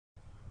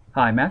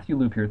Hi, Matthew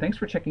Loop here. Thanks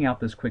for checking out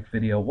this quick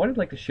video. What I'd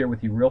like to share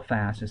with you real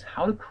fast is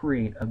how to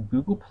create a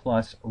Google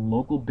Plus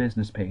local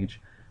business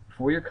page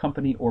for your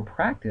company or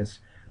practice.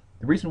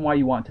 The reason why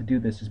you want to do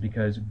this is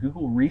because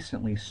Google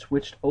recently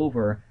switched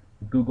over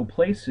Google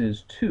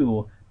Places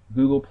to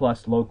Google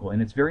Plus Local,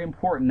 and it's very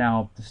important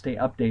now to stay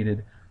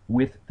updated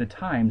with the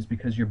times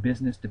because your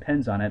business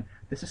depends on it.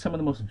 This is some of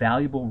the most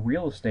valuable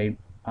real estate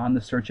on the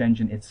search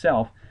engine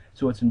itself,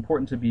 so it's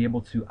important to be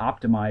able to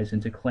optimize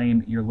and to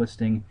claim your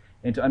listing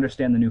and to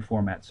understand the new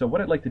format. So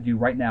what I'd like to do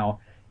right now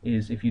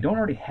is, if you don't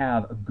already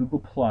have a Google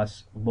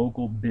Plus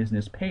local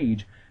business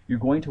page, you're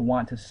going to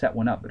want to set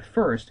one up. But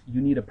first, you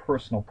need a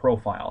personal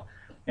profile.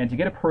 And to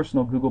get a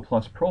personal Google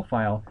Plus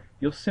profile,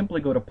 you'll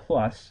simply go to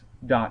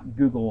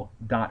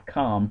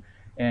plus.google.com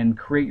and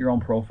create your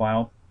own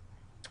profile.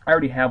 I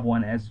already have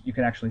one, as you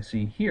can actually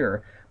see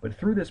here, but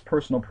through this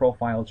personal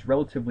profile, it's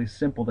relatively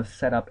simple to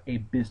set up a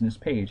business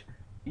page.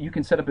 You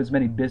can set up as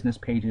many business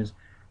pages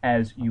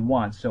as you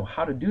want. So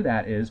how to do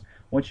that is,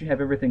 once you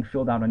have everything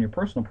filled out on your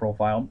personal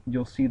profile,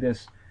 you'll see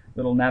this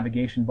little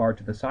navigation bar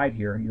to the side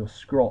here. You'll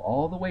scroll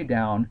all the way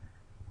down,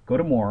 go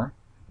to More,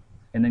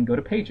 and then go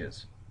to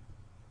Pages.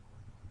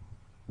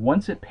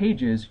 Once at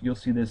Pages, you'll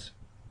see this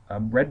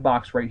red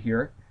box right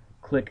here.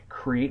 Click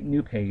Create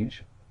New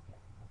Page.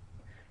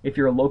 If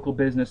you're a local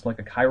business like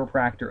a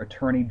chiropractor,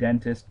 attorney,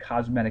 dentist,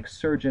 cosmetic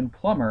surgeon,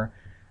 plumber,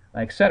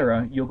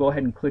 etc., you'll go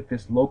ahead and click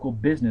this local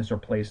business or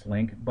place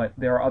link, but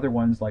there are other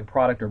ones like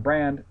product or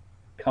brand,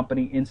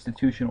 company,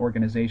 institution,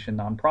 organization,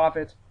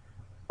 nonprofit,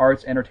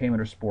 arts,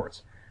 entertainment, or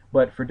sports.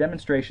 But for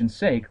demonstration's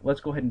sake, let's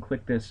go ahead and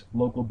click this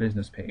local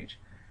business page.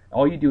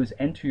 All you do is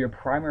enter your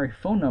primary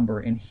phone number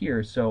in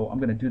here, so I'm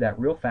going to do that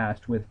real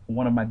fast with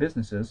one of my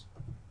businesses.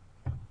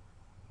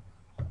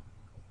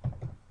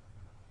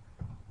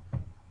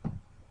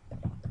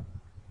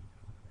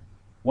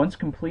 Once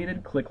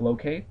completed, click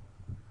Locate.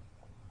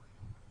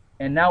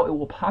 And now it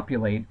will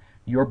populate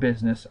your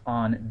business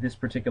on this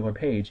particular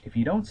page. If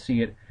you don't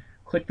see it,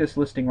 click this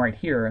listing right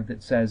here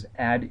that says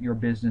Add Your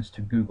Business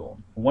to Google.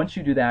 Once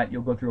you do that,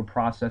 you'll go through a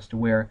process to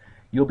where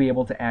you'll be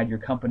able to add your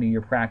company, your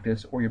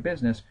practice, or your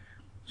business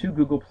to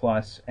Google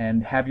Plus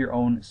and have your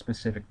own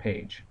specific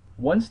page.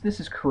 Once this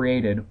is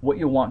created, what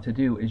you'll want to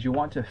do is you'll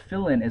want to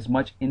fill in as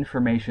much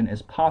information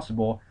as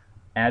possible,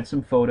 add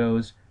some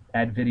photos,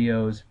 add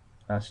videos,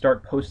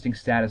 start posting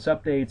status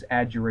updates,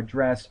 add your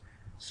address,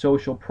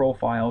 social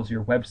profiles,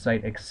 your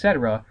website,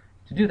 etc.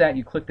 To do that,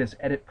 you click this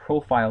Edit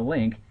Profile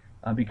link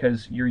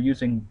because you're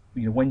using,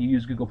 when you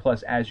use Google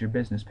Plus as your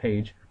business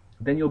page,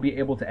 then you'll be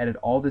able to edit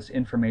all this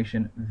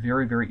information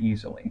very, very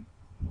easily.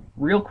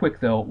 Real quick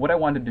though, what I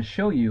wanted to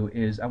show you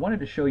is I wanted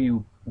to show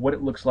you what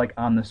it looks like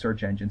on the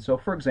search engine. So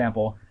for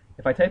example,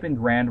 if I type in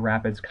Grand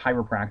Rapids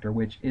Chiropractor,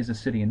 which is a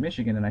city in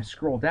Michigan, and I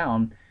scroll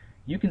down,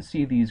 you can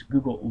see these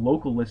Google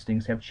local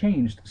listings have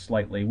changed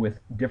slightly with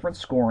different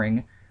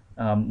scoring.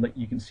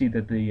 You can see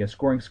that the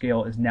scoring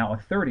scale is now a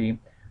 30.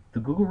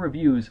 The Google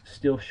reviews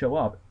still show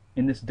up,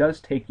 and this does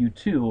take you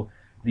to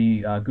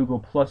the Google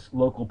Plus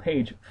local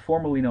page,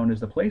 formerly known as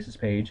the Places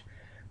page.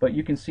 But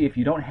you can see if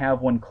you don't have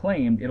one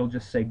claimed, it'll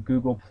just say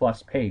Google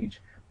Plus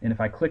page. And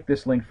if I click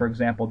this link, for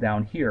example,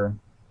 down here,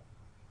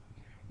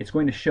 it's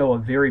going to show a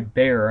very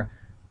bare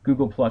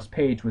Google Plus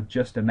page with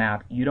just a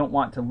map. You don't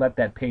want to let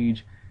that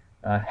page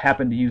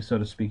happen to you, so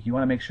to speak. You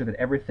want to make sure that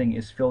everything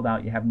is filled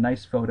out. You have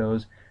nice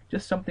photos,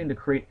 just something to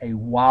create a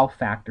wow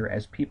factor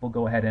as people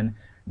go ahead and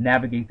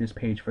navigate this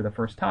page for the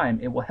first time.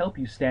 It will help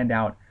you stand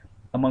out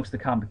amongst the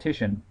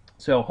competition.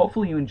 So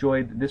hopefully you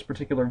enjoyed this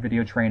particular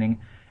video training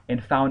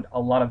and found a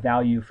lot of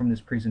value from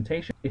this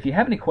presentation. If you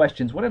have any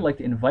questions, what I'd like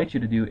to invite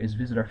you to do is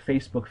visit our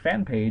Facebook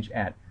fan page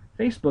at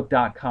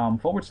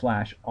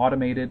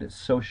facebook.com/automated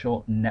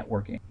social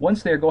networking.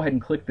 Once there, go ahead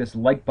and click this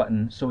like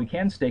button so we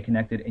can stay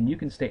connected and you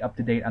can stay up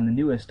to date on the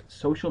newest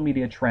social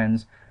media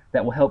trends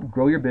that will help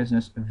grow your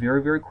business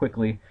very, very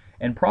quickly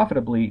and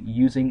profitably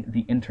using the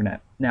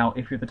internet. Now,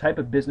 if you're the type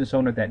of business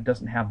owner that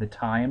doesn't have the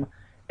time,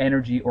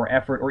 energy, or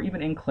effort, or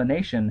even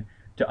inclination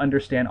to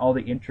understand all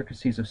the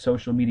intricacies of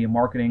social media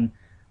marketing,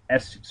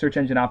 search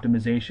engine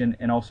optimization,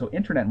 and also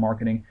internet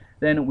marketing,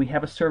 then we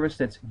have a service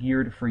that's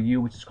geared for you,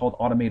 which is called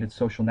Automated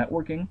Social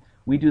Networking.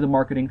 We do the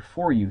marketing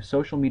for you: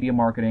 social media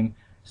marketing,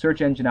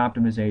 search engine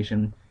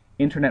optimization,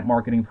 internet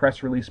marketing,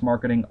 press release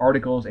marketing,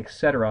 articles,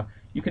 etc.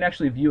 You can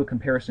actually view a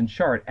comparison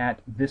chart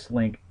at this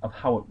link of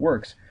how it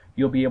works.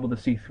 You'll be able to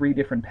see 3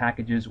 different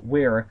packages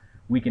where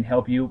we can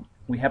help you.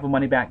 We have a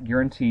money-back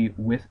guarantee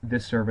with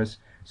this service,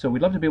 so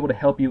we'd love to be able to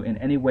help you in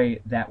any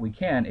way that we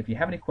can. If you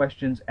have any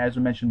questions, as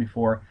we mentioned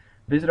before,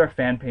 visit our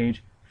fan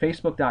page,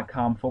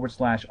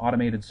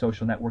 facebook.com/automated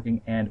social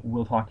networking, and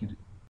we'll talk to you